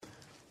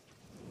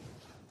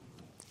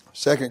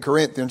2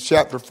 Corinthians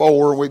chapter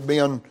 4. We've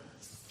been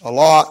a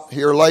lot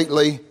here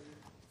lately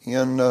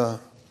in the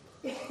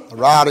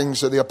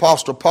writings of the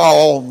Apostle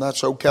Paul, and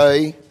that's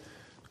okay.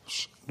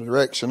 It's the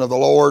direction of the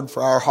Lord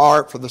for our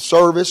heart, for the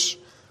service.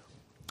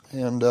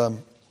 And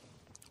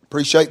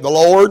appreciate the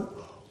Lord.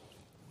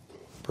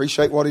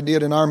 Appreciate what He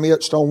did in our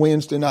midst on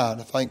Wednesday night.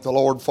 I thank the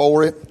Lord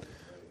for it.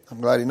 I'm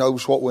glad He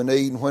knows what we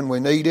need and when we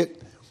need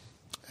it.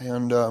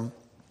 And it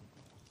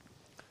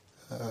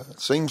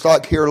seems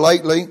like here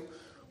lately,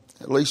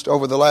 at least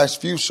over the last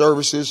few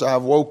services,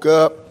 I've woke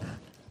up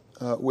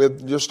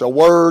with just a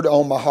word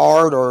on my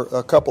heart or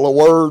a couple of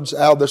words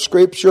out of the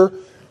Scripture.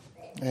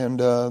 And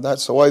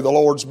that's the way the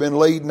Lord's been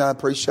leading. I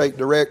appreciate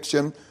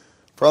direction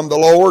from the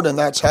Lord, and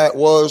that's how it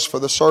was for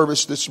the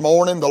service this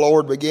morning. The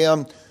Lord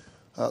began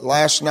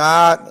last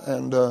night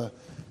and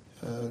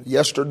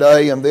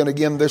yesterday and then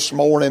again this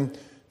morning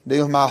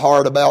dealing with my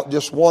heart about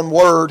just one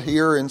word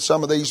here in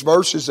some of these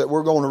verses that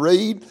we're going to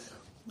read.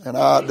 And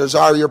I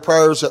desire your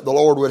prayers that the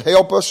Lord would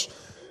help us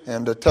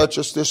and to touch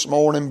us this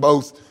morning,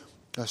 both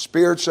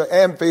spiritually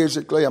and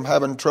physically. I'm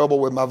having trouble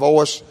with my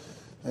voice,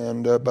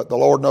 and but the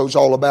Lord knows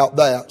all about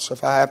that. So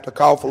if I have to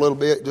cough a little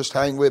bit, just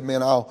hang with me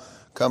and I'll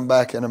come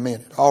back in a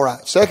minute. All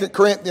right, 2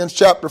 Corinthians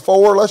chapter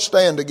 4. Let's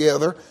stand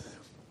together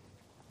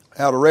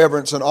out of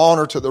reverence and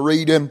honor to the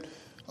reading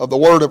of the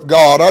Word of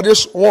God. I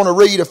just want to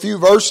read a few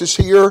verses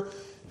here,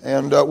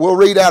 and we'll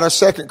read out of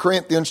 2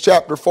 Corinthians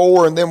chapter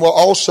 4, and then we'll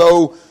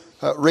also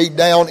read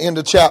down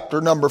into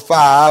chapter number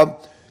 5,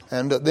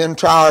 and then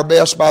try our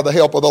best by the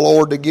help of the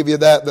Lord to give you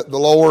that the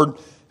Lord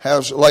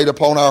has laid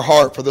upon our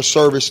heart for the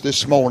service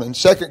this morning.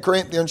 2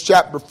 Corinthians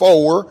chapter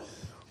 4,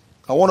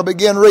 I want to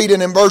begin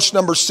reading in verse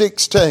number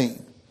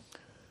 16.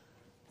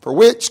 For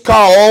which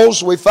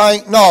cause we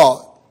faint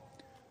not,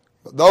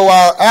 but though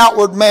our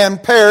outward man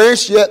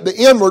perish, yet the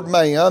inward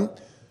man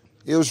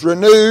is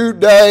renewed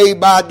day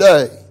by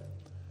day.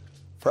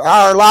 For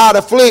our light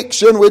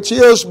affliction, which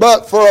is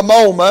but for a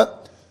moment,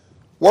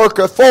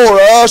 worketh for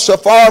us a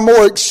far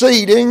more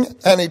exceeding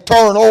and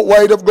eternal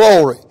weight of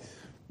glory.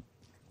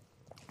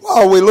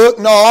 While we look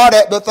not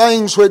at the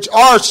things which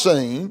are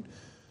seen,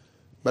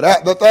 but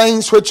at the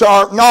things which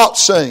are not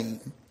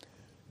seen.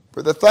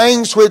 For the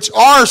things which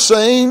are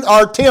seen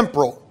are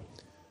temporal,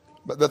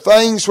 but the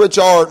things which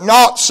are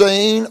not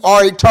seen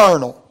are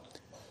eternal.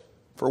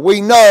 For we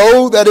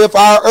know that if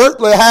our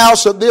earthly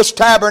house of this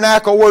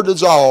tabernacle were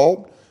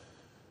dissolved,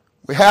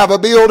 we have a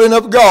building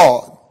of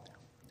God,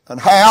 an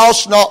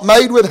house not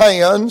made with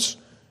hands,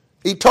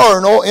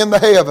 eternal in the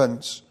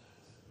heavens.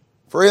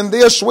 For in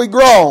this we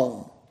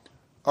groan,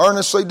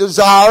 earnestly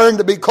desiring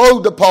to be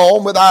clothed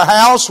upon with our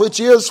house which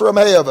is from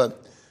heaven.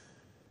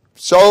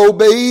 So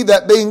be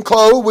that being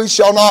clothed we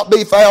shall not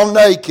be found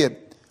naked.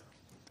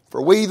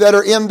 For we that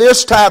are in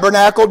this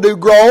tabernacle do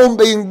groan,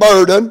 being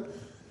burdened,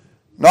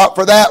 not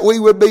for that we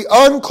would be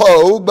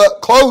unclothed,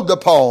 but clothed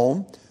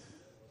upon,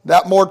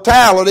 that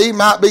mortality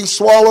might be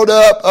swallowed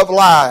up of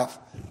life.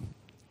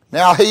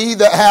 Now He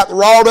that hath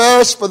wrought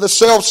us for the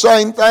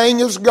selfsame thing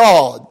is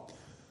God,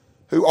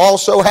 who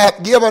also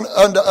hath given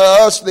unto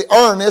us the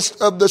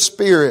earnest of the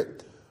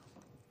Spirit.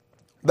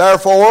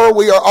 Therefore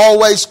we are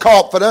always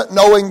confident,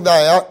 knowing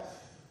that,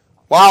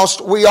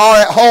 whilst we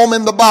are at home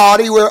in the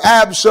body, we are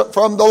absent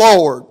from the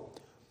Lord.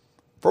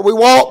 For we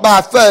walk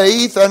by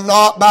faith and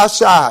not by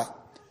sight.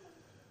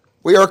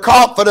 We are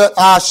confident,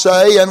 I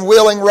say, and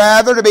willing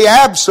rather to be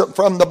absent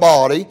from the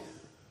body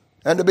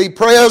and to be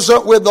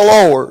present with the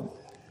Lord.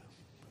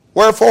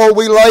 Wherefore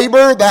we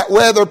labor that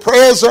whether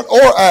present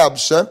or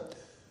absent,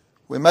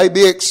 we may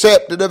be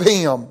accepted of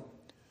Him.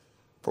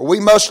 For we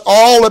must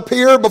all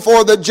appear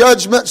before the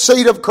judgment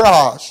seat of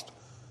Christ,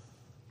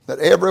 that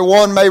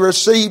everyone may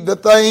receive the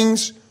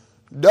things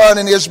done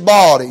in his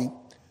body,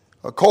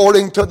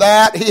 according to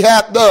that he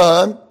hath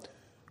done,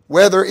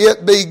 whether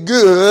it be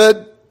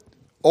good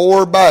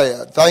or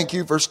bad. Thank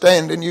you for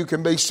standing. You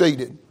can be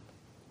seated.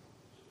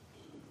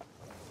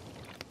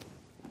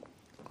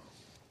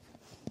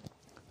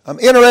 I'm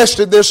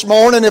interested this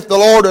morning, if the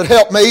Lord would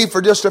help me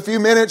for just a few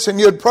minutes and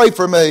you'd pray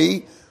for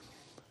me.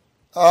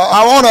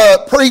 I want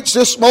to preach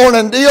this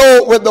morning,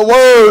 deal with the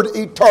word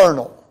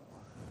eternal.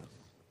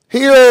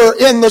 Here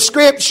in the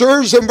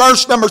Scriptures, in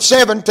verse number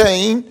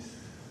 17,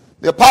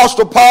 the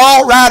Apostle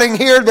Paul, writing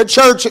here to the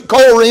church at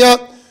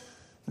Corinth,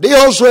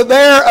 deals with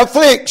their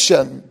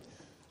affliction.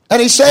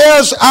 And he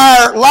says,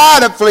 our light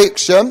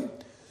affliction,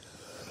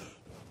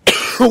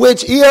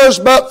 which is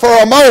but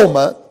for a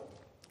moment,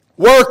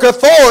 worketh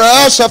for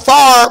us a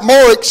far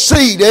more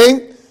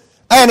exceeding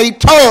and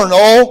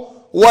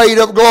eternal weight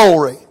of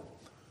glory.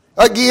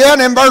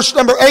 Again, in verse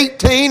number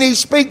 18, he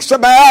speaks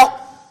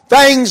about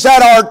things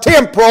that are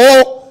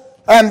temporal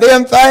and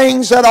then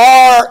things that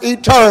are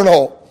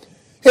eternal.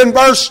 In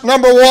verse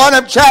number 1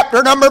 of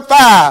chapter number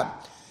 5,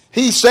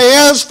 he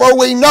says, for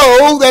we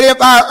know that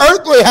if our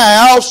earthly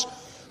house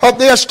of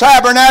this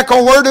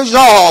tabernacle were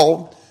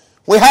dissolved,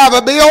 we have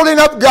a building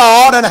of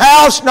God, an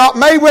house not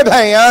made with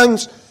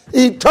hands,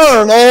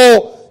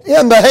 eternal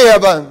in the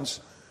heavens.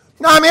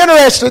 Now I'm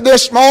interested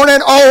this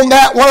morning on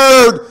that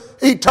word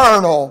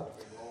eternal.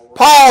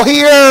 Paul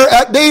here,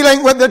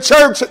 dealing with the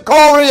church at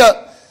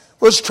Corinth,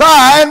 was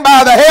trying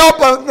by the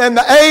help and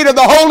the aid of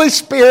the Holy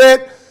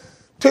Spirit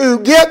to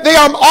get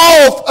them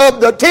off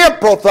of the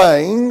temporal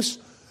things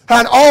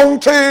and on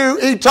to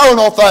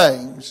eternal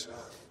things.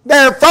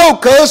 Their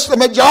focus, the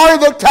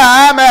majority of the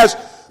time, as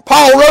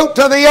Paul wrote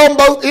to them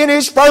both in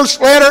his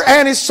first letter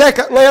and his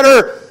second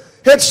letter,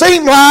 it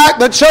seemed like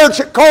the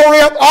church at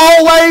Corinth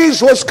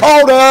always was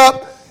caught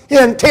up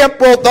in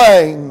temporal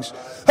things.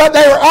 But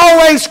they were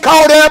always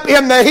caught up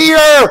in the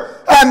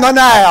here and the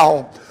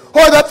now,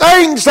 or the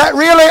things that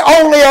really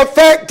only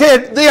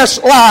affected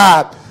this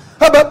life.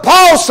 But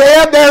Paul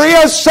said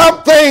there is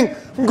something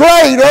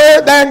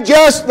greater than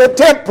just the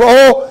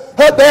temporal,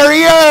 but there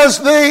is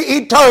the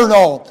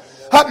eternal.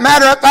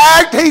 Matter of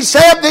fact, he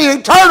said the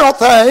eternal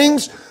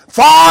things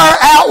far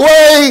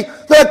outweigh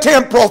the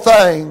temporal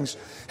things.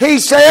 He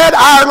said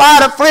our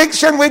light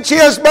affliction, which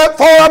is but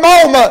for a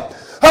moment,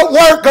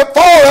 worketh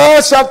for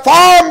us a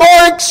far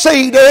more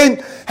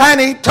exceeding and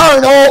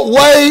eternal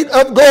weight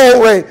of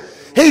glory.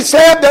 He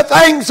said the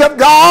things of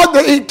God,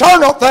 the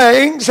eternal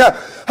things,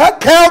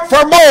 count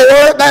for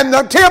more than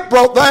the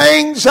temporal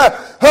things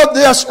of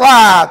this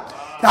life.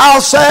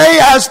 I'll say,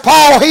 as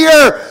Paul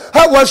here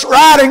was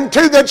writing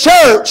to the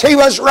church, he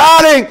was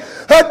writing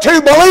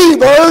to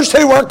believers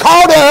who were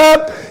caught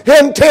up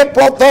in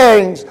temporal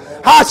things.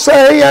 I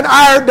say, in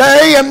our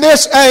day, in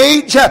this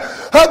age,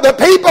 the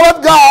people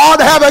of God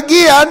have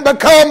again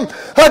become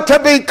to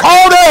be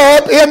caught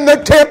up in the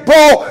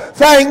temporal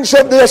things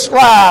of this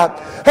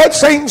life. It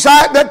seems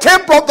like the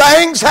temporal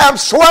things have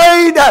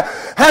swayed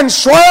and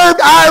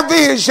swerved our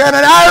vision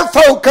and our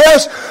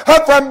focus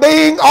from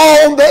being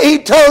on the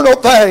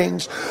eternal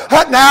things.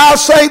 Now I'll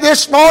say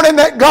this morning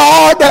that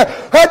God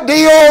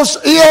deals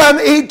in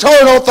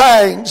eternal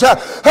things.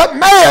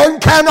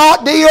 Man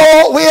cannot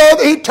deal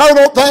with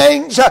eternal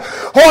things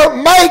or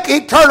make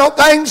eternal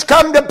things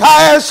come to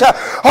pass.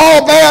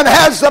 All man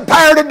has the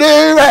power to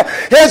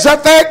do is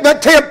affect the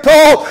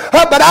temporal.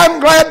 But I'm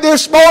glad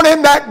this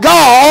morning that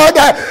God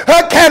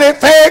can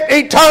affect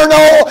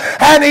eternal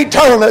and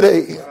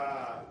eternity.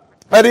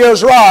 That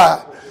is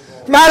right.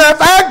 Matter of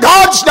fact,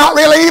 God's not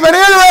really even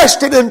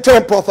interested in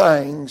temporal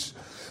things.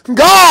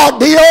 God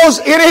deals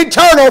in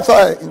eternal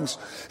things.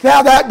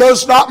 Now that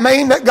does not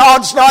mean that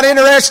God's not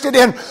interested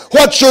in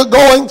what you're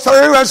going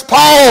through. As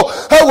Paul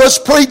was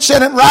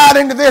preaching and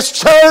writing to this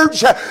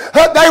church,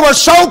 they were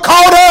so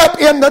caught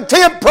up in the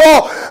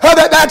temporal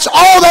that that's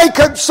all they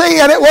could see,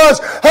 and it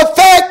was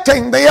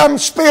affecting them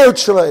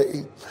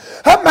spiritually.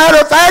 As a matter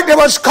of fact, it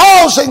was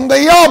causing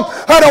them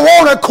to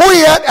want to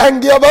quit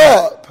and give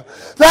up.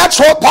 That's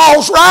what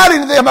Paul's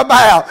writing to them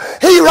about.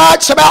 He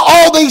writes about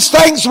all these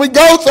things we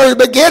go through,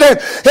 beginning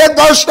in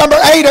verse number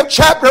 8 of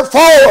chapter 4,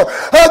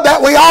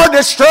 that we are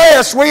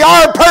distressed, we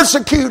are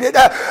persecuted,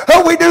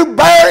 we do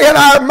bear in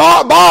our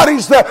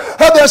bodies the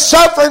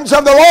sufferings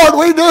of the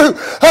Lord. We do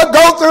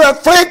go through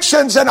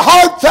afflictions and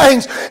hard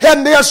things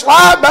in this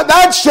life, but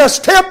that's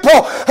just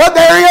temporal.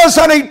 There is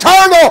an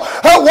eternal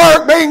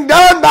work being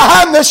done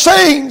behind the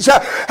scenes,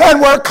 and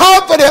we're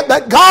confident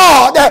that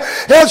God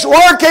is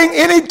working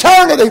in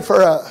eternity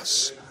for us.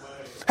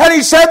 And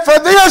he said, for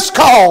this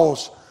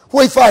cause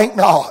we faint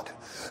not.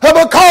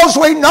 Because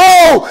we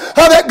know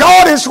that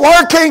God is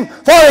working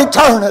for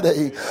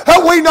eternity.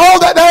 We know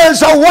that there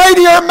is a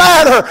weightier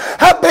matter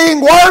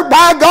being worked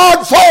by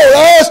God for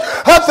us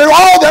through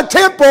all the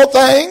temporal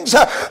things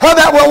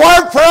that will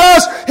work for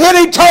us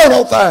in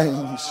eternal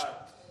things.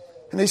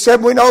 And he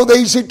said, we know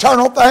these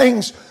eternal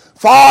things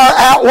far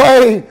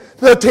outweigh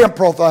the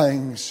temporal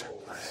things.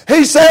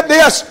 He said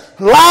this,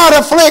 light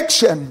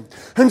affliction.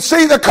 And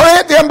see, the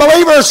Corinthian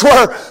believers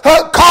were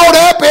caught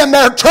up in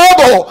their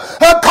trouble,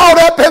 caught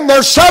up in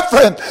their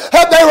suffering.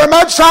 They were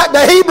much like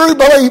the Hebrew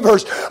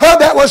believers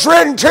that was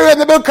written to in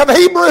the book of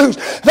Hebrews.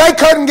 They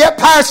couldn't get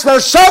past their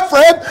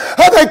suffering.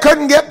 They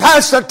couldn't get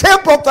past the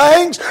temporal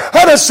things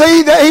to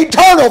see the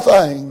eternal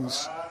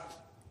things.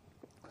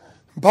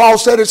 Paul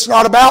said it's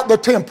not about the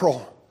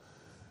temporal.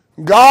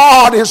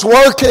 God is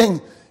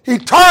working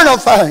eternal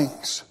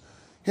things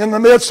in the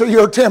midst of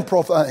your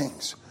temporal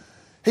things.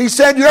 He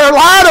said your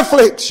light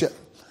affliction,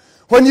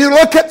 when you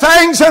look at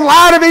things in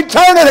light of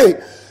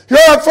eternity,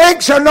 your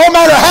affliction, no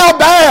matter how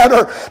bad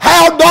or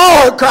how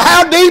dark or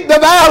how deep the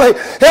valley,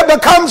 it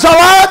becomes a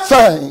light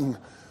thing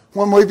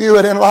when we view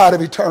it in light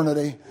of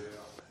eternity.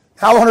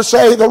 I want to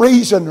say the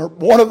reason, or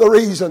one of the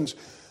reasons,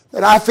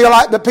 that I feel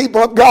like the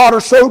people of God are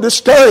so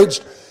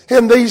discouraged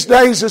in these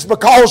days is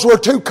because we're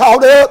too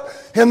caught up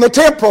in the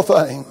temporal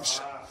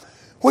things.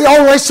 We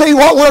only see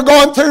what we're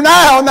going through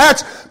now, and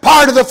that's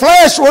part of the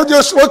flesh. We're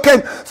just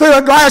looking through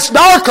a glass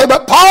darkly.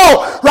 But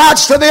Paul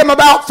writes to them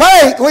about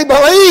faith. We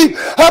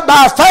believe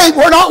by faith.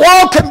 We're not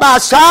walking by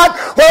sight.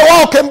 We're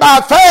walking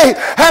by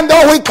faith. And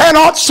though we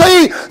cannot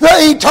see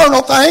the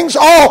eternal things,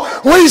 all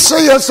we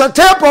see is the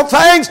temporal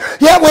things,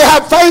 yet we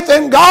have faith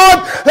in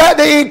God that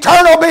the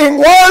eternal being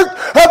worked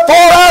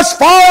for us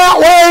far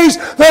outweighs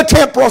the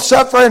temporal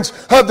sufferings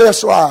of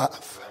this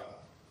life.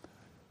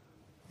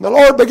 The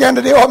Lord began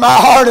to deal with my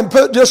heart and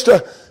put just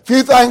a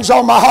few things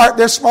on my heart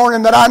this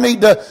morning that I need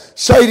to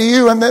say to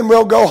you, and then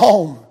we'll go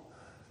home.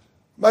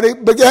 But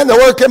it began to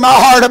work in my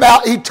heart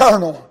about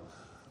eternal,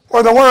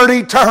 or the word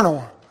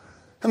eternal,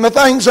 and the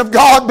things of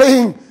God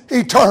being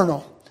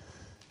eternal.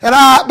 And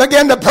I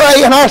began to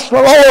pray and ask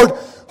the Lord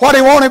what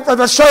He wanted for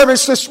the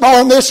service this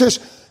morning. This is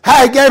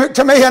how He gave it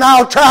to me, and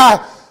I'll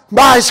try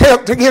by His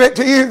help to give it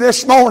to you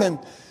this morning.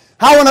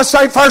 I want to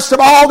say first of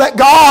all that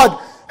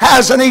God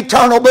has an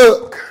eternal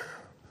book.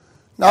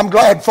 And I'm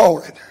glad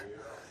for it.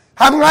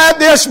 I'm glad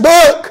this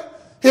book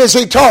is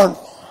eternal.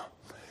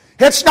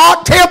 It's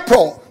not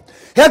temporal.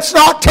 It's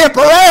not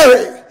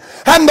temporary.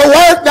 And the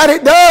work that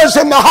it does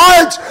in the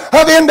hearts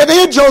of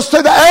individuals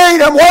to the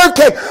aid and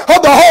working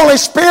of the Holy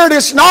Spirit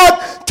is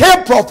not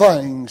temporal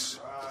things.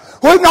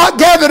 We've not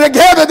gathered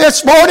together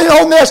this morning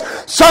on this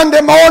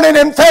Sunday morning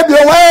in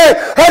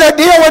February to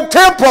deal with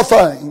temporal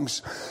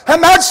things.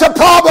 And that's the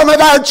problem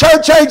of our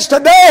church age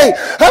today.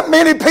 That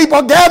many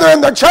people gather in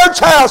the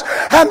church house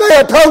and they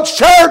approach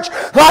church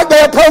like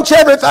they approach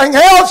everything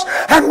else.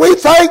 And we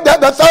think that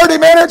the 30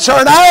 minutes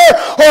or an hour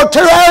or 2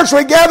 hours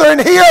we gather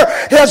in here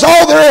is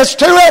all there is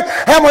to it.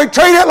 And we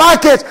treat it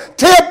like it's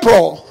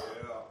temporal.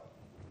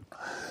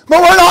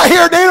 But we're not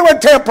here dealing with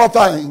temporal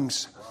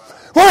things.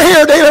 We're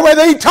here dealing with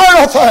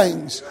eternal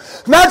things.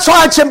 And that's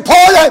why it's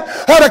important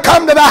to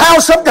come to the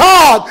house of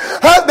God.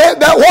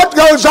 That what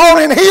goes on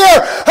in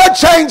here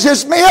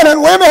changes men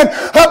and women,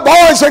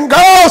 boys and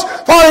girls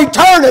for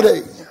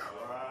eternity.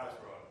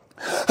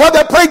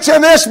 The preaching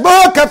of this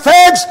book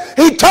affects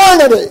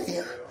eternity.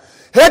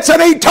 It's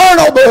an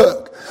eternal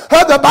book.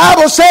 The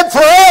Bible said,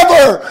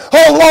 forever,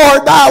 O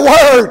Lord, thy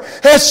word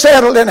is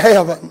settled in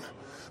heaven.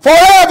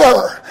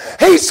 Forever.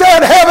 He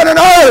said, heaven and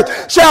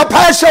earth shall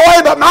pass away,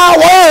 but my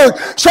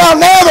word shall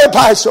never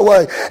pass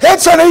away.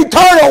 It's an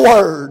eternal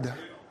word.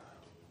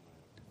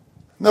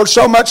 There's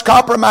so much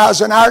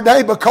compromise in our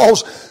day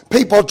because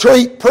people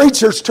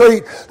preachers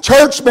treat,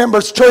 church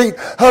members treat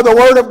the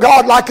Word of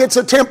God like it's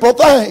a temporal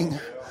thing.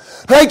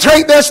 They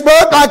treat this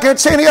book like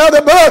it's any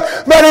other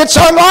book, but it's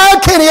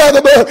unlike any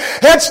other book.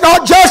 It's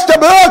not just a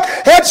book,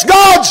 it's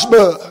God's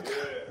book.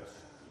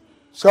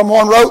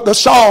 Someone wrote the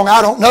song.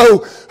 I don't know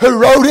who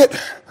wrote it.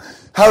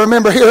 I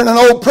remember hearing an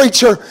old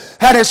preacher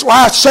had his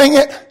wife sing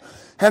it,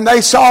 and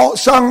they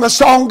sung the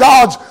song,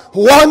 God's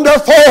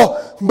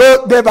Wonderful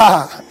Book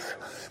Divine.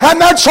 And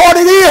that's what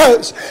it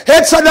is.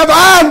 It's a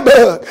divine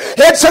book.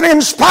 It's an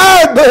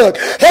inspired book.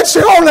 It's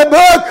the only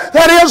book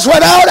that is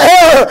without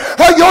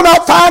error. You'll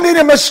not find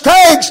any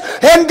mistakes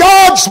in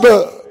God's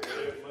book.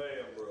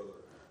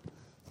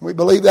 We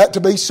believe that to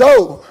be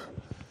so.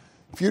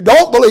 If you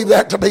don't believe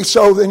that to be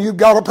so, then you've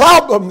got a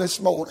problem this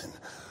morning.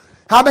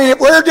 I mean, if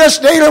we're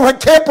just dealing with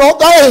temporal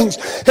things,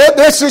 if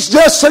this is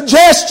just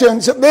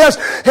suggestions, if this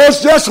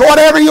is just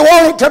whatever you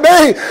want it to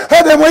be,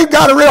 then we've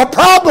got a real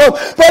problem.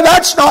 But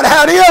that's not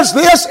how it is.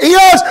 This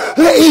is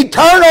the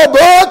eternal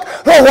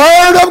book, the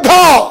Word of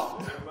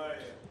God.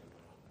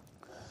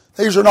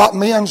 These are not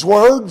men's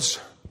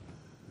words.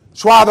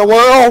 That's why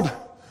the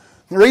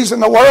reason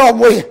the world,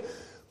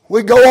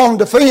 we go on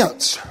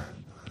defense.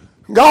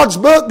 God's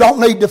book don't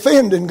need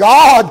defending.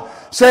 God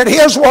said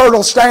His Word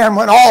will stand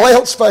when all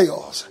else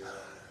fails.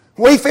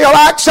 We feel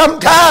like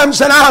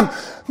sometimes, and I'm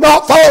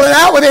not falling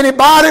out with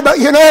anybody, but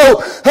you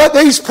know,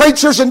 these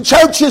preachers and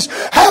churches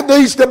have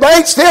these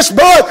debates. This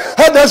book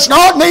does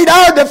not need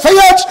our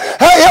defense.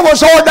 It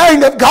was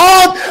ordained of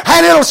God,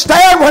 and it'll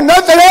stand when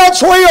nothing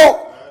else will.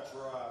 That's right,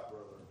 brother.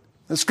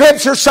 The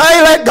Scriptures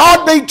say, let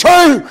God be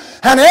true,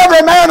 and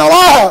every man a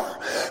liar.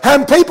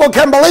 And people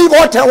can believe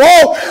what they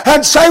want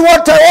and say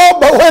what they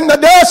want, but when the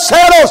dust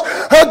settles,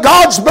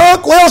 God's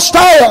book will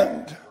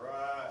stand.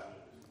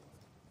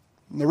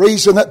 And the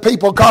reason that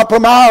people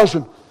compromise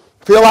and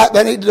feel like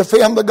they need to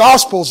defend the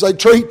Gospels, they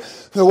treat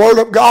the Word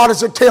of God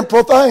as a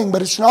temporal thing,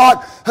 but it's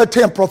not a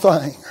temporal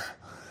thing.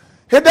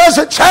 It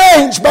doesn't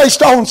change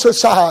based on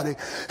society.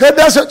 It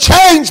doesn't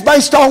change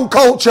based on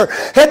culture.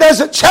 It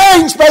doesn't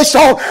change based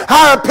on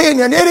our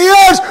opinion. It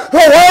is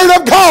the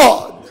Word of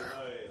God.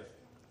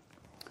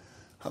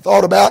 I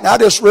thought about it, and I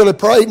just really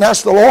prayed and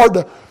asked the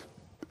Lord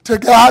to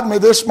guide me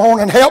this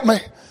morning, help me.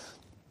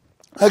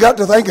 I got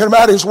to thinking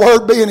about His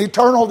Word being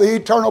eternal, the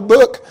eternal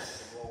book.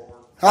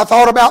 I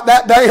thought about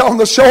that day on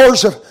the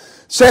shores of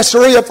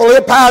Caesarea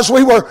Philippi as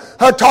we were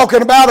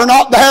talking about, or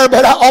not there,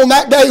 but on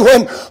that day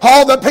when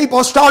all the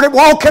people started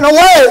walking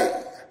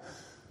away.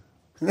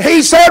 And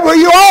He said, will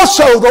you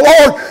also, the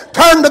Lord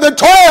turned to the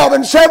 12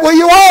 and said, will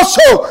you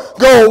also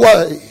go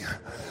away?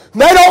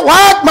 They don't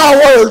like my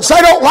words.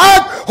 They don't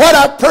like what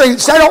I've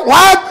preached. They don't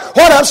like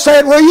what I've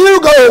said. Will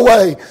you go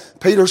away?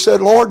 Peter said,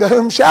 Lord, to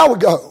whom shall we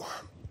go?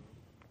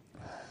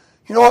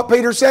 You know what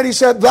Peter said? He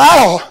said,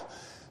 thou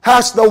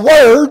hast the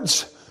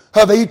words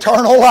of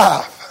eternal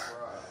life.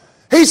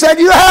 He said,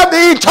 you have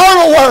the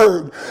eternal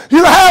Word.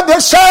 You have the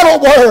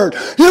settled Word.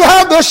 You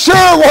have the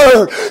sure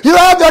Word. You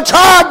have the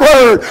tried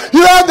Word.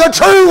 You have the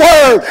true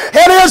Word.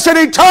 It is an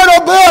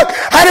eternal book,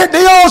 and it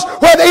deals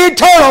with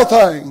eternal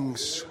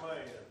things.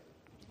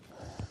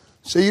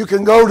 So you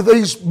can go to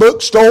these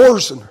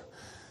bookstores and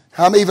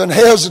I'm even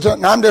hesitant,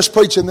 and I'm just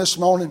preaching this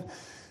morning,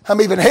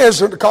 I'm even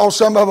hesitant to call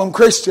some of them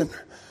Christian.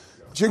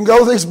 But you can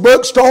go to these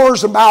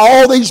bookstores and buy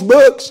all these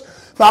books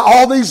by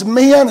all these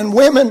men and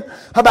women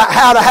about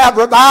how to have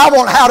revival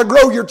and how to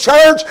grow your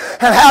church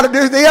and how to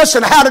do this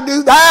and how to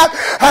do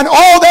that. And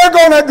all they're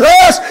going to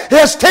address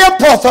is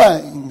temporal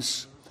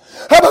things.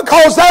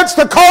 Because that's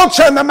the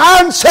culture and the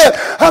mindset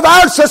of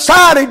our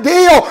society.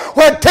 Deal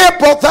with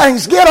temporal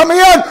things. Get them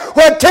in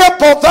with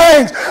temporal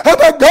things.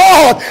 But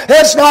God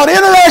is not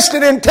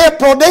interested in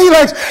temporal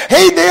dealings.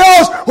 He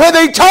deals with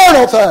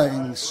eternal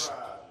things.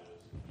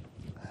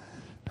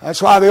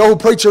 That's why the old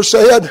preacher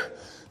said,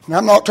 and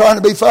I'm not trying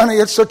to be funny,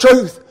 it's the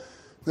truth.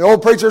 The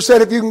old preacher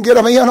said, if you can get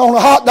them in on a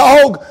hot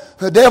dog,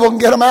 the devil can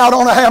get them out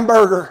on a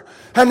hamburger.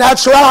 And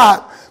that's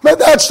right. But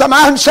that's the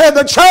mindset of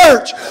the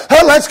church.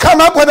 Let's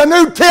come up with a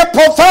new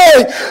temporal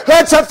thing.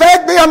 Let's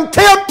affect them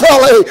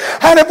temporally.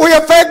 And if we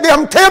affect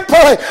them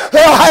temporally,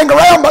 they'll hang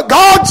around. But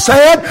God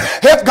said,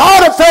 if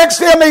God affects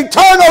them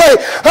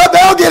eternally,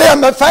 they'll get in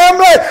the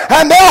family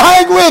and they'll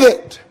hang with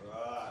it.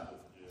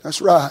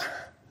 That's right.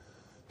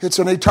 It's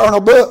an eternal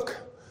book.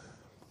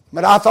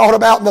 But I thought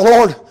about the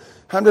Lord.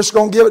 I'm just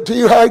going to give it to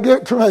you how He gave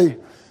it to me.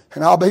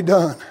 And I'll be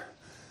done.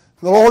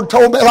 The Lord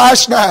told me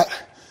last night,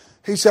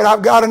 He said,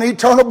 I've got an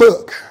eternal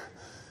book.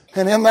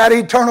 And in that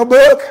eternal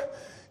book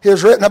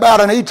is written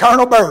about an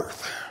eternal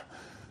birth.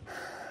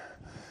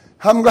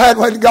 I'm glad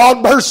when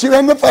God births you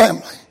in the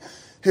family,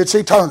 it's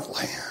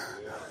eternally.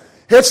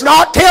 It's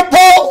not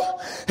temporal.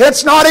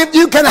 It's not if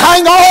you can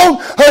hang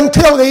on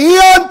until the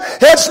end.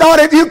 It's not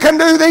if you can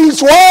do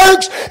these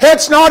works.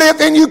 It's not if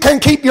then you can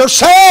keep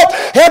yourself.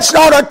 It's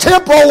not a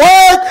temporal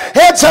work.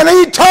 It's an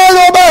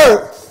eternal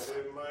birth.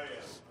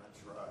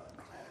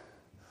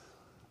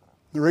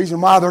 The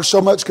reason why there's so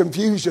much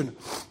confusion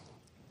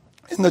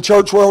in the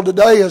church world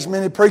today is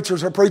many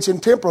preachers are preaching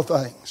temporal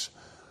things.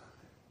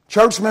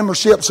 Church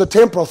membership's a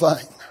temporal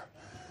thing.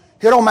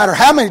 It don't matter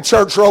how many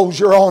church rolls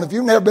you're on. If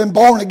you've never been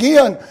born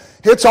again,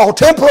 it's all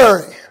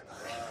temporary.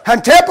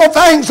 And temporal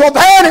things will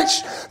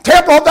vanish.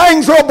 Temporal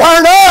things will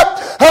burn up.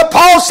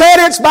 Paul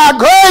said it's by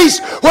grace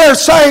we're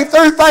saved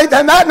through faith,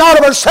 and that not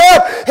of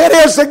ourselves. It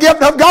is the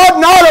gift of God,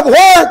 not of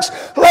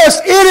works,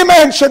 lest any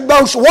man should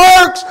boast.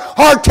 Works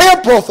are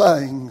temporal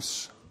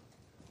things.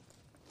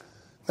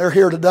 They're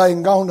here today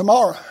and gone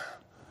tomorrow.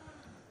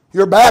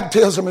 Your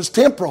baptism is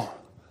temporal.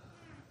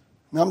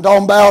 Now I'm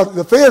talking about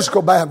the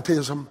physical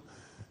baptism.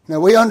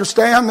 Now we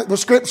understand that the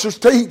Scriptures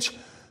teach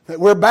that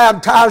we're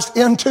baptized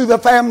into the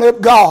family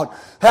of God.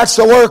 That's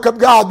the work of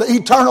God, the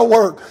eternal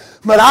work.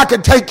 But I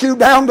could take you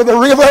down to the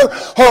river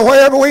or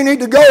wherever we need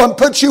to go and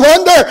put you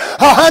under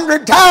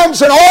 100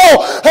 times, and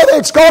all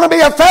that's going to be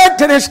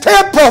affected is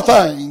temporal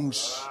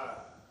things.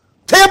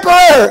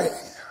 Temporary.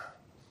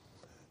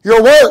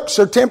 Your works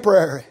are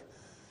temporary.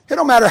 It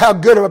don't matter how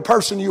good of a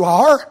person you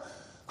are.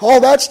 All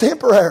that's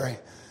temporary.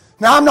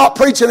 Now, I'm not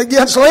preaching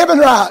against living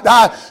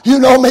right. You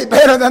know me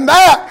better than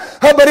that.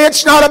 But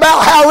it's not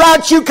about how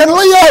right you can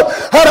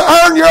live, how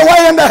to earn your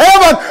way into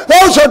heaven.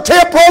 Those are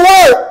temporal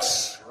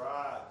works.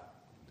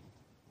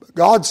 But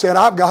God said,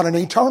 I've got an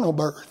eternal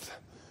birth.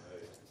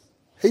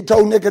 He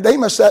told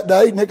Nicodemus that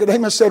day,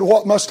 Nicodemus said,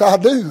 what must I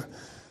do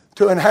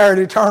to inherit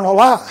eternal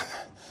life?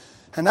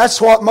 And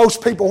that's what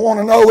most people want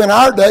to know in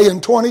our day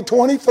in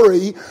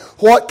 2023.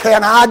 What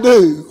can I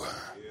do?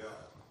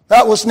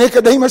 That was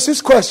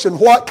Nicodemus' question.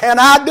 What can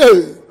I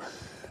do?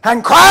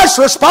 And Christ's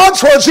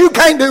response was, you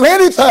can't do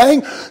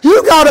anything.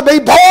 You got to be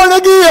born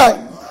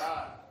again.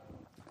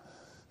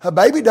 A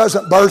baby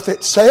doesn't birth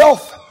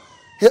itself.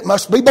 It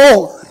must be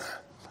born.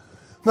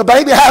 The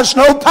baby has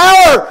no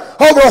power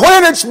over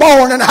when it's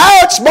born and how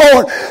it's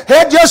born.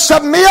 It just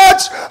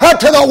submits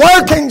to the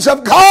workings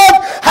of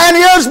God and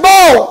is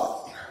born.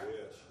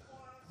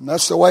 And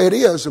that's the way it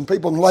is. And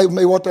people can label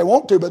me what they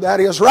want to, but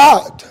that is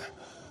right.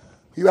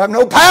 You have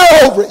no power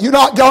over it. You're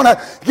not going to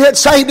get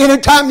saved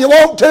anytime you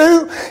want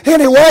to,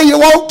 any way you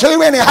want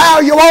to, anyhow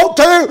you want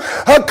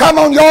to. Come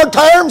on your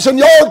terms and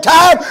your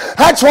time.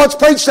 That's what's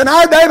preached in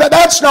our day, but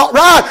that's not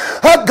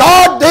right.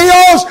 God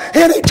deals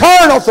in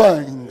eternal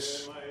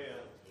things.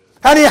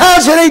 And He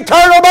has an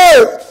eternal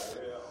birth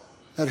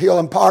that He'll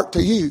impart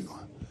to you.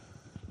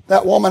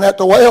 That woman at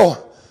the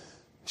well,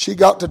 she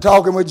got to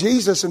talking with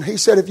Jesus, and He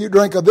said, if you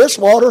drink of this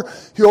water,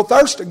 you'll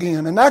thirst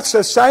again. And that's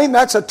the same,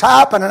 that's a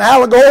type and an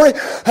allegory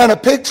and a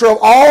picture of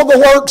all the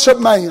works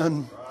of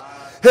man.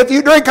 If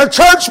you drink of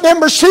church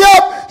membership,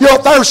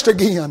 you'll thirst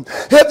again.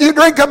 If you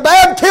drink of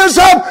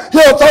baptism,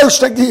 you'll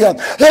thirst again.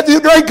 If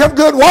you drink of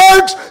good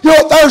works,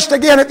 you'll thirst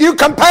again. If you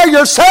compare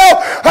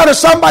yourself to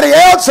somebody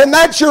else and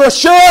that's your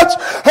assurance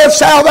of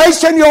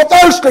salvation, you'll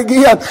thirst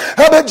again.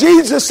 But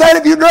Jesus said,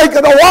 if you drink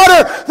of the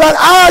water that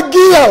I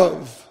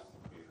give,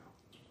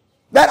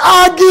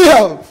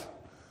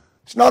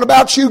 it's not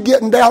about you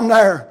getting down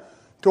there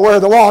to where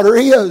the water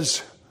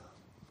is.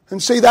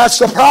 And see, that's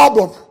the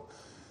problem.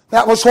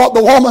 That was what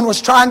the woman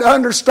was trying to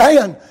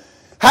understand.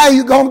 How are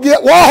you going to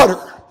get water?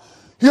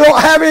 You don't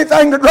have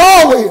anything to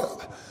draw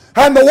with.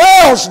 And the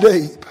well's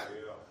deep.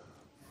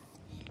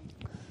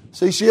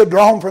 See, she had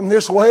drawn from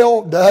this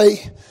well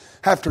day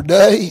after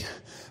day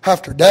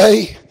after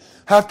day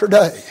after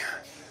day.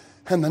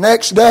 And the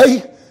next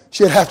day,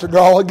 she'd have to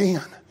draw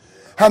again.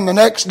 And the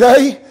next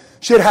day,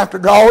 she'd have to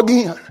draw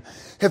again.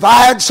 If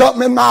I had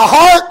something in my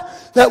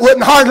heart that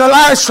wouldn't hardly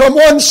last from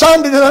one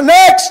Sunday to the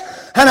next,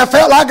 and I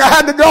felt like I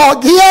had to draw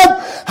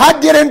again,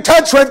 I'd get in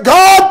touch with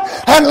God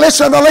and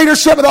listen to the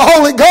leadership of the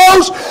Holy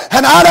Ghost,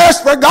 and I'd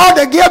ask for God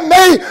to give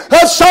me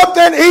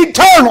something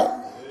eternal.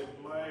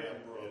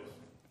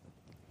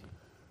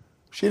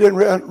 She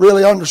didn't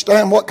really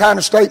understand what kind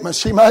of statement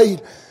she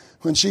made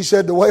when she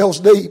said the well's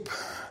deep.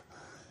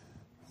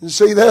 You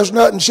see, there's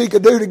nothing she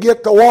could do to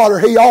get the water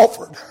He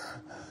offered.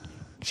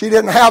 She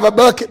didn't have a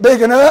bucket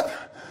big enough.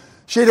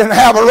 She didn't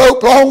have a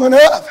rope long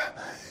enough.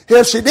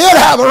 If she did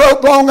have a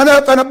rope long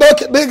enough and a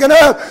bucket big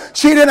enough,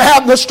 she didn't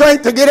have the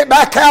strength to get it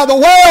back out of the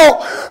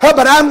well.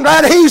 But I'm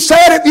glad He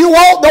said, if you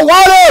want the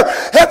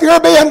water, if you're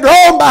being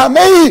drawn by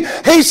me,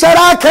 He said,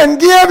 I can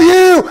give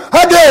you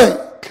a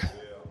drink.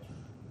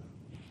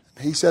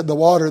 He said, the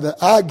water that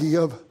I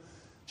give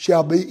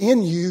shall be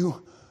in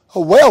you a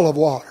well of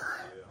water,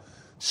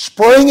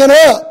 springing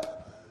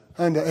up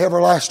unto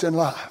everlasting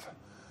life.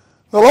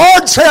 The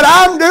Lord said,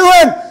 I'm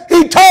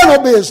doing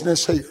eternal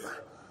business here.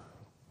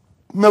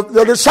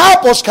 The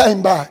disciples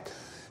came back.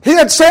 He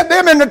had sent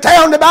them into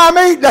town to buy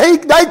meat.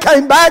 They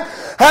came back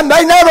and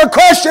they never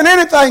questioned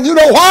anything. You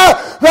know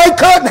why? They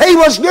couldn't. He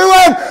was doing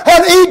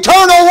an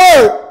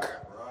eternal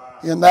work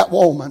in that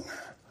woman.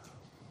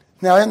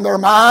 Now in their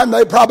mind,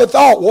 they probably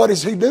thought, what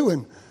is he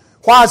doing?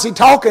 Why is he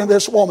talking to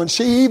this woman?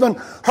 She even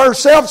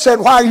herself said,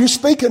 why are you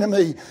speaking to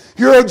me?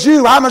 You're a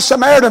Jew. I'm a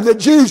Samaritan. The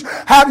Jews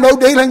have no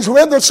dealings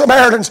with the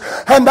Samaritans.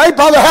 And they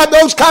probably had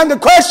those kind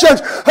of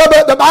questions.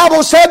 But the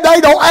Bible said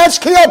they don't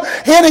ask him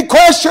any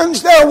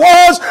questions. There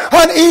was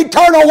an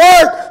eternal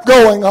work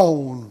going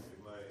on.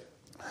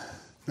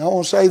 And I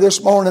want to say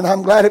this morning,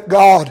 I'm glad that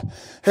God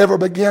ever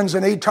begins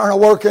an eternal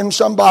work in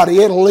somebody,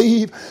 it'll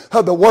leave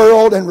the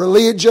world and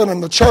religion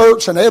and the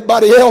church and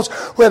everybody else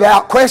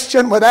without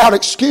question, without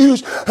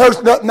excuse.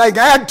 There's nothing they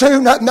can add to,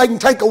 nothing they can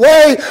take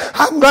away.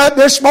 I'm glad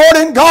this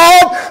morning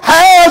God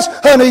has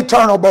an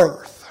eternal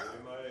birth.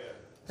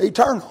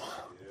 Eternal.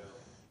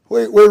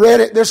 We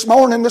read it this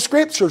morning in the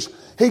Scriptures.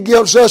 He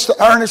gives us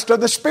the earnest of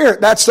the Spirit.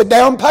 That's the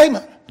down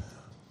payment.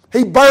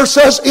 He births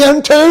us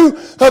into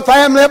the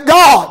family of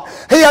God.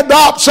 He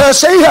adopts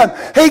us in.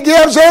 He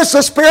gives us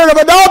the spirit of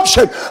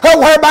adoption,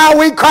 whereby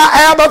we cry,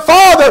 Abba,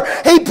 Father.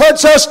 He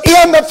puts us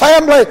in the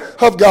family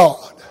of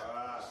God.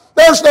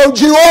 There's no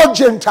Jew or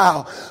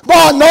Gentile,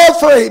 bond nor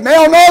free,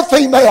 male nor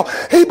female.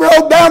 He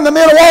broke down the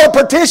middle wall of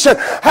partition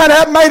and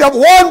have made of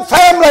one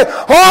family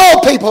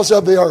all peoples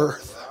of the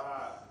earth.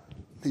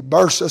 He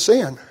births us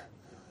in.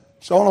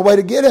 It's the only way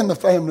to get in the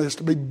family is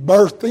to be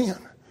birthed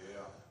in.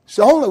 It's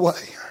the only way.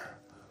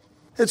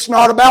 It's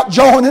not about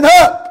joining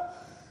up.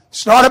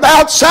 It's not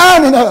about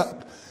signing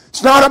up.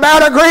 It's not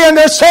about agreeing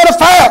to a set of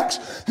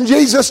facts.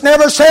 Jesus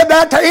never said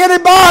that to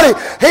anybody.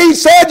 He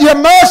said you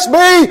must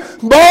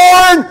be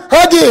born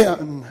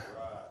again.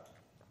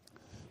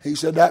 He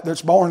said that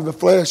that's born of the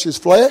flesh is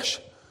flesh,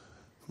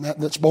 and that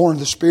that's born of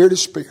the Spirit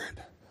is spirit.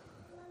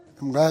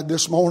 I'm glad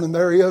this morning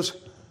there is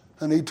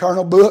an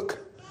eternal book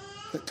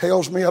that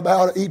tells me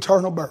about an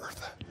eternal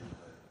birth.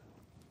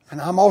 And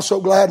I'm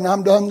also glad, and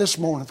I'm done this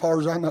morning as far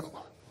as I know.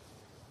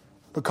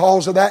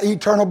 Because of that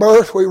eternal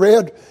birth we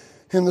read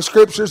in the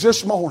Scriptures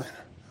this morning,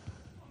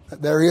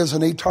 that there is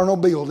an eternal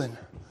building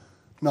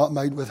not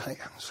made with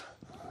hands.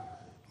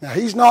 Now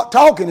He's not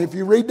talking, if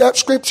you read that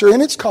Scripture in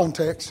its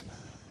context,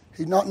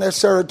 He's not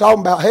necessarily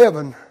talking about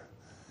heaven.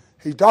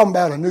 He's talking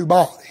about a new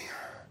body.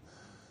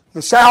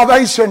 The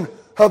salvation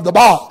of the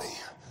body.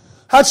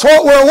 That's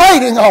what we're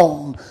waiting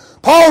on.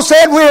 Paul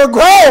said we are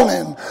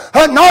groaning,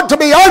 not to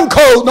be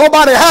unclothed.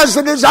 Nobody has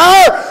the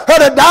desire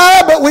to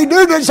die, but we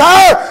do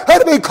desire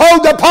to be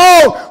clothed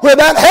upon with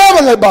that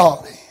heavenly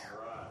body.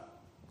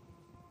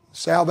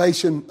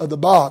 Salvation of the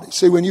body.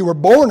 See, when you were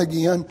born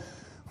again,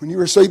 when you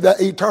received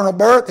that eternal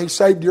birth, He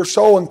saved your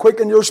soul and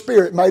quickened your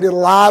spirit, made it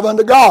alive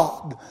unto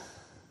God.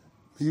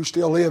 You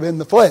still live in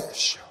the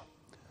flesh.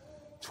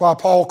 That's why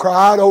Paul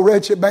cried, O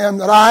wretched man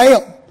that I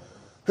am,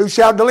 who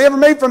shall deliver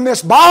me from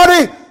this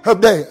body of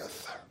death?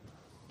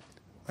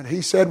 But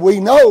he said,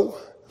 we know.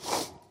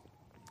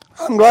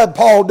 I'm glad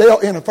Paul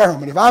dealt in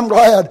affirmative. I'm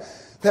glad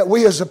that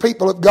we as the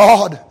people of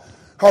God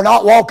are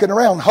not walking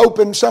around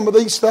hoping some of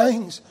these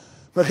things.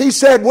 But he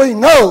said, we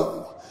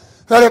know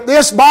that if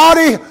this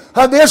body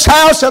of this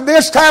house, of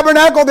this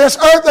tabernacle, this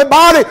earthly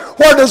body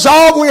were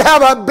dissolved, we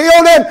have a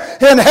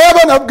building in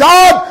heaven of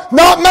God,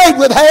 not made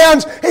with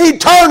hands,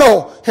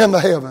 eternal in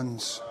the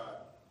heavens.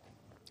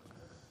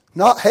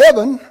 Not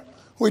heaven.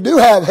 We do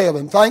have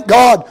heaven. Thank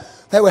God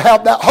that we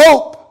have that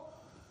hope.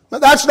 But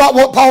that's not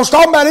what Paul's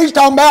talking about. He's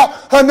talking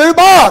about a new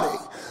body.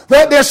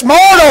 That this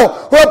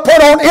mortal will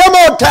put on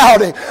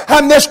immortality,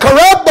 and this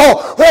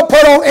corruptible will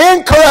put on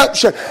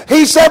incorruption.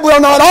 He said we'll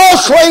not all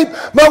sleep,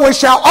 but we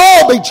shall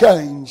all be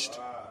changed.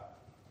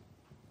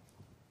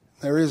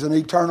 There is an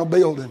eternal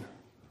building.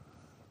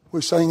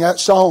 We sing that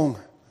song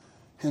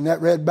in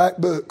that red back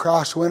book.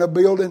 Christ went a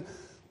building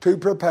to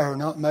prepare,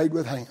 not made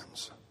with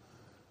hands.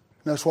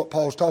 And that's what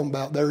Paul's talking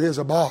about. There is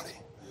a body.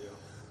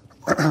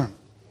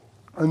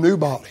 A new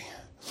body.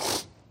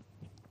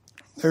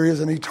 There is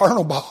an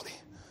eternal body.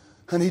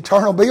 An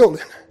eternal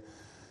building.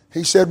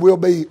 He said we'll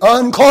be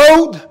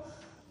unclothed,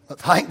 but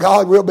thank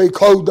God we'll be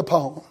clothed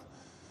upon.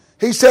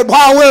 He said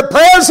while we're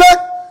present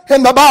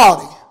in the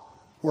body,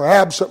 we're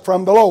absent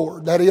from the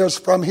Lord. That is,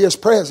 from His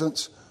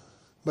presence.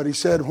 But He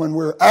said when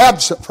we're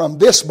absent from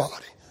this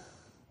body,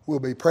 we'll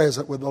be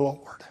present with the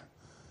Lord.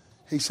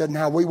 He said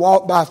now we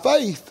walk by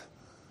faith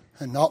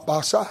and not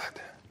by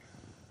sight.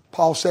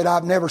 Paul said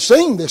I've never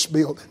seen this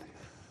building.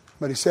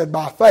 But he said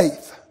by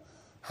faith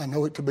I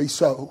know it to be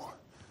so.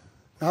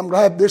 And I'm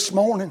glad this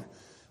morning,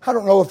 I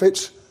don't know if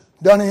it's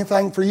done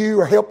anything for you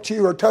or helped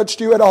you or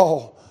touched you at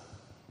all.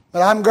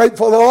 But I'm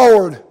grateful the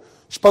Lord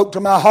spoke to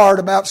my heart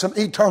about some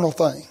eternal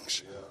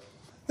things.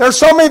 There's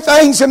so many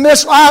things in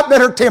this life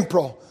that are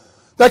temporal.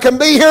 They can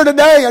be here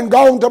today and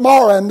gone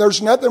tomorrow, and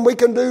there's nothing we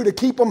can do to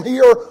keep them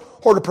here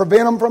or to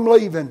prevent them from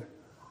leaving.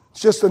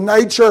 It's just the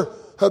nature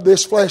of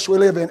this flesh we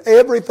live in.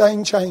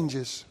 Everything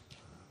changes.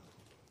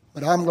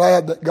 But I'm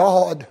glad that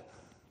God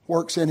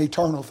works in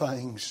eternal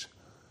things.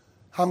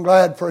 I'm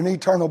glad for an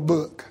eternal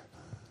book.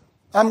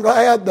 I'm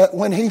glad that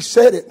when He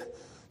said it,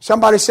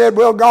 somebody said,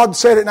 well, God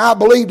said it and I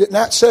believed it and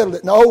that settled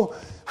it. No,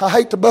 I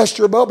hate to bust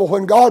your bubble.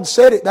 When God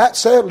said it, that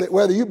settled it,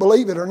 whether you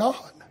believe it or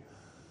not.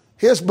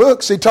 His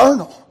book's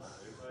eternal.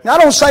 Now, I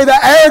don't say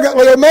that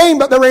arrogantly or mean,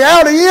 but the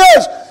reality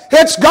is,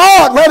 it's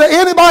God. Whether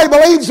anybody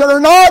believes it or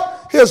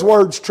not, His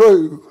word's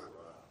true.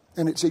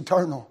 And it's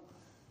eternal.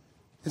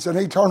 It's an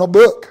eternal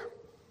book.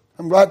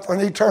 I'm glad for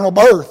an eternal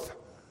birth.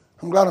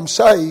 I'm glad I'm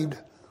saved.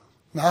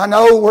 Now, I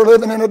know we're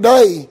living in a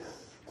day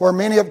where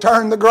many have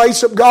turned the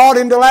grace of God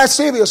into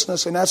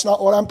lasciviousness, and that's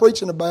not what I'm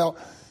preaching about.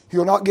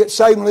 You'll not get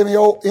saved and live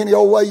any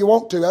old way you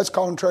want to. That's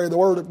contrary to the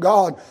Word of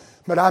God.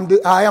 But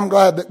I am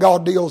glad that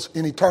God deals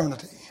in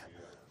eternity.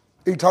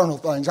 Eternal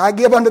things. I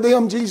give unto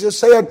them, Jesus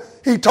said,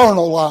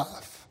 eternal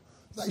life.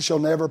 They shall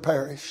never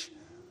perish.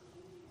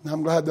 And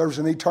I'm glad there's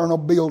an eternal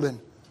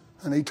building,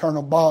 an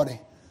eternal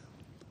body.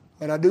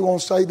 But I do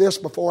want to say this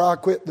before I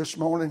quit this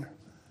morning.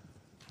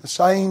 The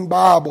same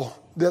Bible,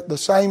 the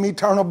same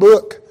eternal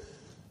book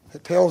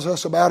that tells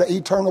us about an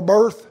eternal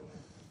birth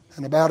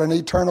and about an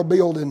eternal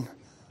building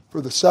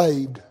for the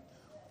saved,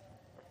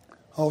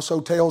 also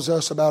tells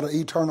us about an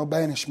eternal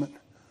banishment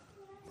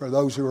for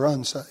those who are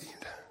unsaved.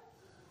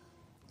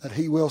 That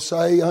He will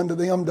say unto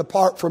them,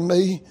 depart from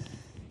me,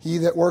 ye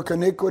that work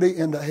iniquity,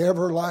 into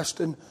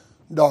everlasting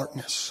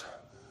darkness,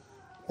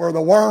 where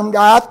the worm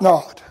dieth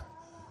not,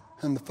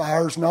 and the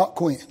fire is not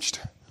quenched.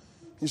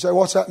 You say,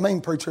 what's that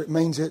mean, preacher? It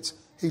means it's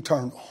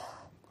eternal.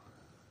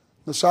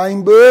 The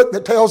same book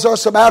that tells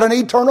us about an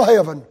eternal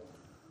heaven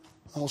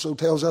also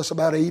tells us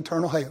about an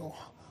eternal hell.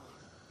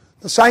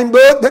 The same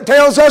book that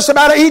tells us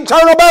about an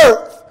eternal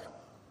birth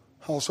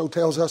also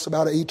tells us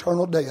about an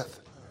eternal death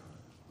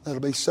that'll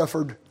be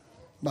suffered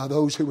by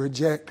those who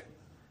reject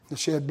the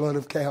shed blood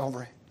of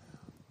Calvary.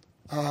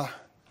 I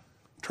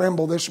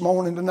tremble this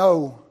morning to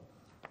know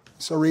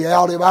it's a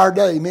reality of our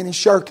day. Many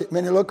shirk it.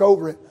 Many look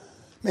over it.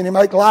 Many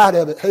make light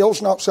of it.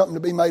 Hell's not something to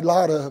be made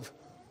light of.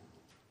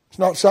 It's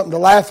not something to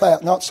laugh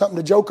at, not something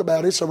to joke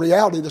about. It's a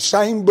reality. The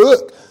same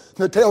book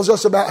that tells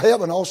us about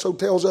heaven also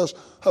tells us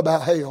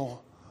about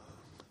hell.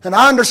 And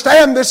I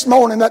understand this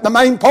morning that the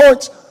main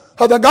points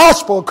of the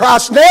gospel,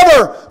 Christ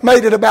never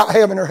made it about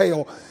heaven or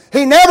hell.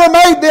 He never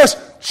made this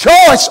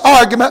choice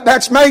argument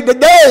that's made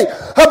today,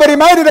 but He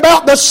made it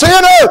about the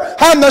sinner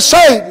and the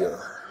Savior.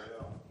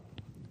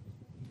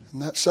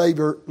 And that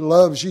Savior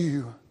loves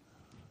you,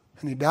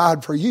 and He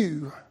died for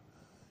you.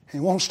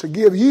 He wants to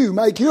give you,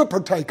 make you a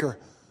partaker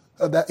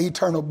of that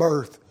eternal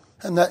birth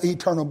and that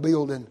eternal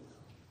building.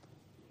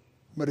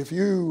 But if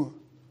you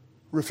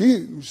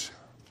refuse,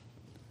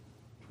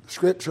 the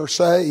Scriptures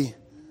say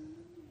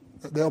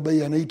that there'll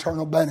be an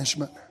eternal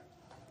banishment,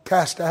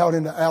 cast out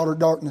into outer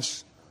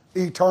darkness,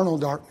 eternal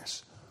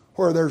darkness,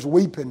 where there's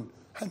weeping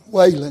and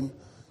wailing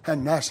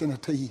and gnashing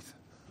of teeth.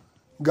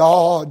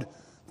 God,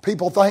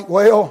 people think,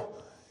 well,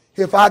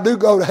 if I do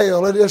go to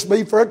hell, it'll just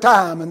be for a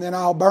time and then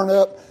I'll burn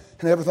up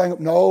and everything.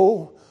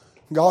 No,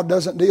 God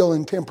doesn't deal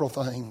in temporal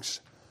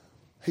things.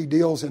 He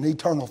deals in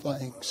eternal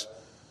things.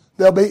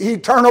 There'll be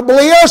eternal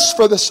bliss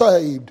for the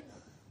saved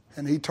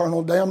and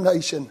eternal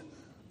damnation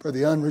for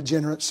the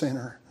unregenerate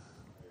sinner.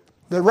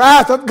 The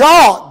wrath of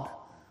God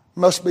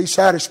must be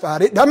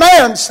satisfied. It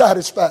demands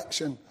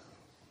satisfaction.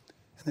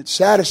 And it's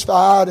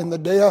satisfied in the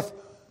death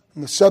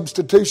and the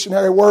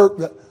substitutionary work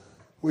that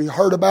we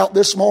heard about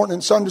this morning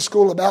in Sunday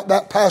school, about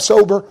that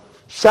Passover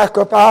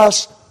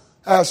sacrifice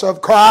as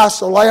of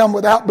Christ, the Lamb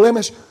without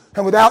blemish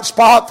and without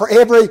spot for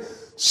every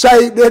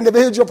saved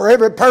individual, for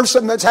every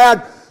person that's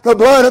had the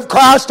blood of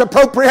Christ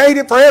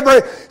appropriated, for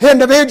every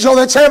individual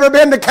that's ever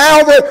been to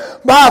Calvary.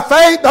 By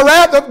faith, the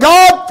wrath of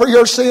God for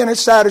your sin is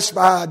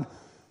satisfied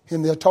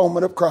in the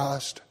atonement of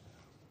Christ.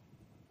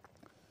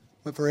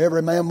 But for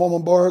every man,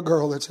 woman, boy, or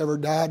girl that's ever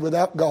died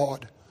without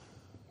God,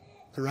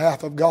 the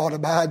wrath of God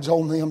abides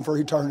on them for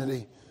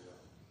eternity.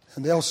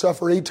 and they'll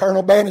suffer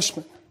eternal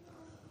banishment.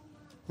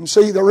 And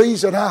see, the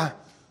reason the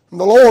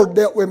Lord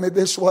dealt with me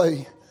this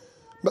way,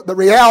 but the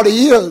reality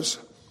is,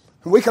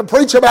 and we can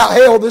preach about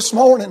hell this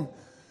morning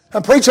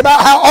and preach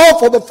about how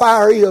awful the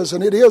fire is,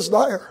 and it is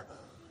there.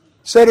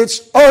 Said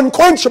it's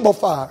unquenchable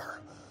fire.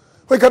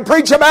 We can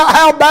preach about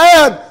how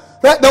bad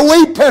that the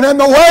weeping and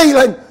the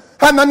wailing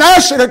and the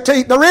gnashing of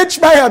teeth, the rich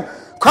man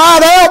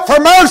cried out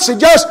for mercy,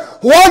 just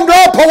one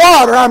drop of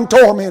water, I'm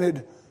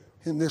tormented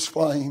in this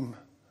flame.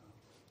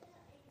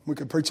 We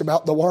could preach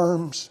about the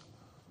worms,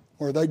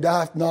 where they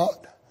dieth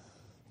not.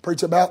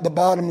 Preach about the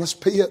bottomless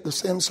pit, the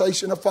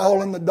sensation of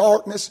falling, the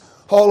darkness,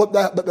 all of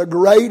that. But the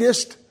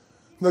greatest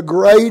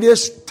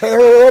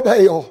terror of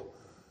hell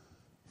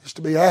is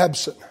to be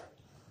absent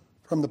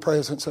from the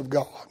presence of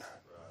God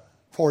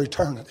for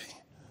eternity.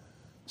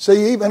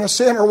 See, even a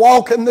sinner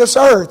walking this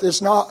earth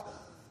is not,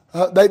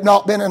 they've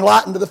not been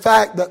enlightened to the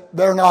fact that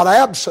they're not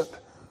absent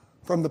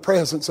from the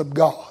presence of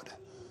God.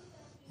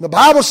 The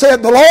Bible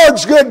said the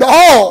Lord's good to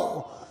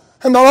all,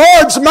 and the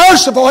Lord's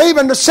merciful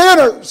even to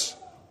sinners.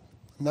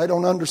 And they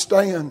don't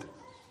understand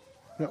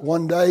that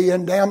one day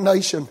in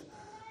damnation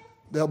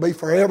they'll be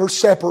forever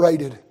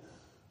separated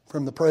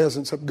from the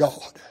presence of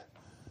God.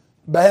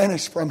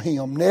 Banished from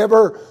Him,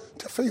 never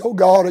to feel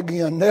God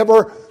again,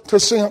 never to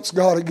sense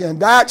God again.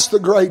 That's the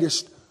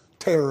greatest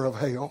terror of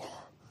hell,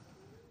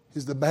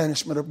 is the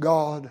banishment of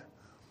God.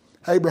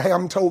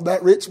 Abraham told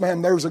that rich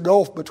man, there's a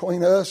gulf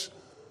between us,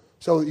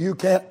 so that you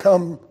can't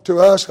come to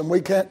us and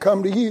we can't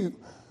come to you.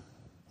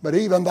 But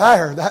even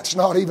there, that's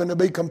not even to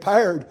be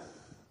compared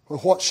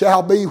with what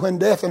shall be when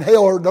death and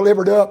hell are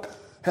delivered up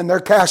and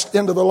they're cast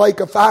into the lake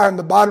of fire and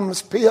the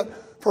bottomless pit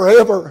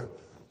forever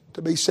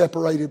to be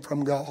separated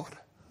from God.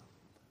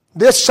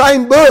 This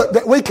same book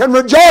that we can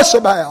rejoice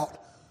about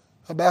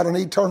an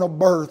eternal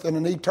birth and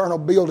an eternal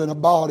building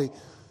of body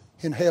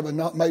in heaven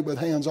not made with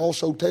hands,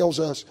 also tells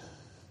us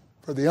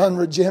for the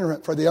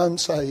unregenerate, for the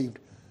unsaved,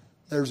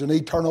 there's an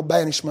eternal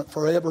banishment,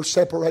 forever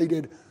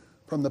separated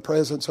from the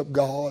presence of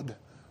God.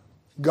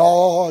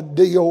 God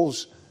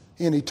deals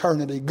in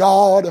eternity.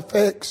 God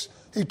affects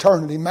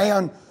eternity.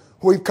 Man,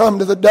 we've come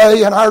to the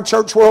day in our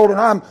church world, and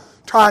I'm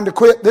trying to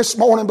quit this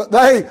morning, but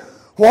they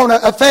want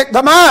to affect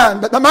the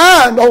mind. But the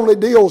mind only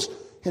deals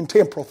in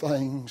temporal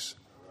things.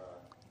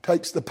 It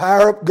takes the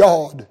power of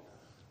God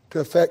to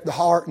affect the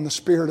heart and the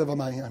spirit of a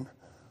man.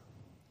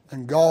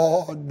 And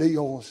God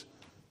deals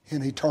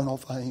in eternal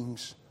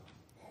things.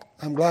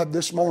 I'm glad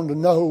this morning to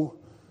know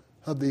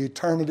of the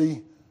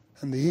eternity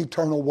and the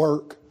eternal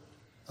work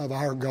of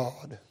our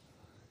God.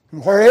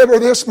 And wherever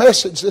this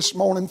message this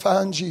morning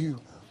finds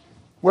you,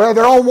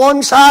 whether on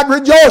one side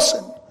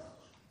rejoicing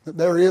that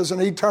there is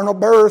an eternal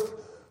birth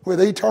with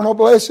eternal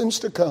blessings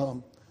to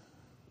come,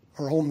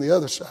 or on the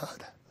other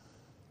side,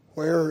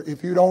 where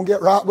if you don't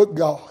get right with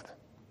God,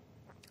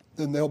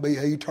 then there'll be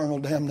eternal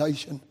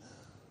damnation.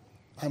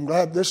 I'm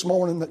glad this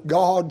morning that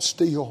God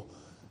still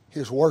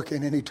is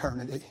working in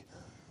eternity.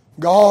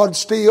 God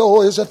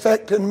still is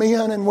affecting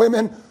men and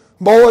women,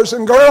 boys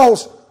and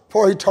girls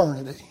for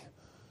eternity.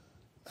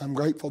 I'm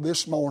grateful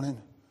this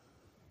morning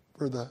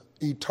for the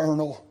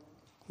eternal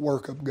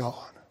work of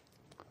God.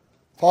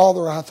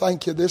 Father, I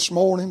thank you this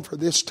morning for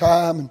this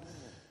time and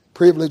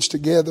privilege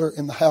together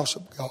in the house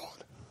of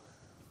God.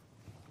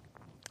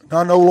 And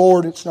I know,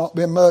 Lord, it's not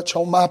been much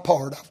on my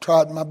part. I've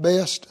tried my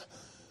best.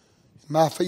 My feet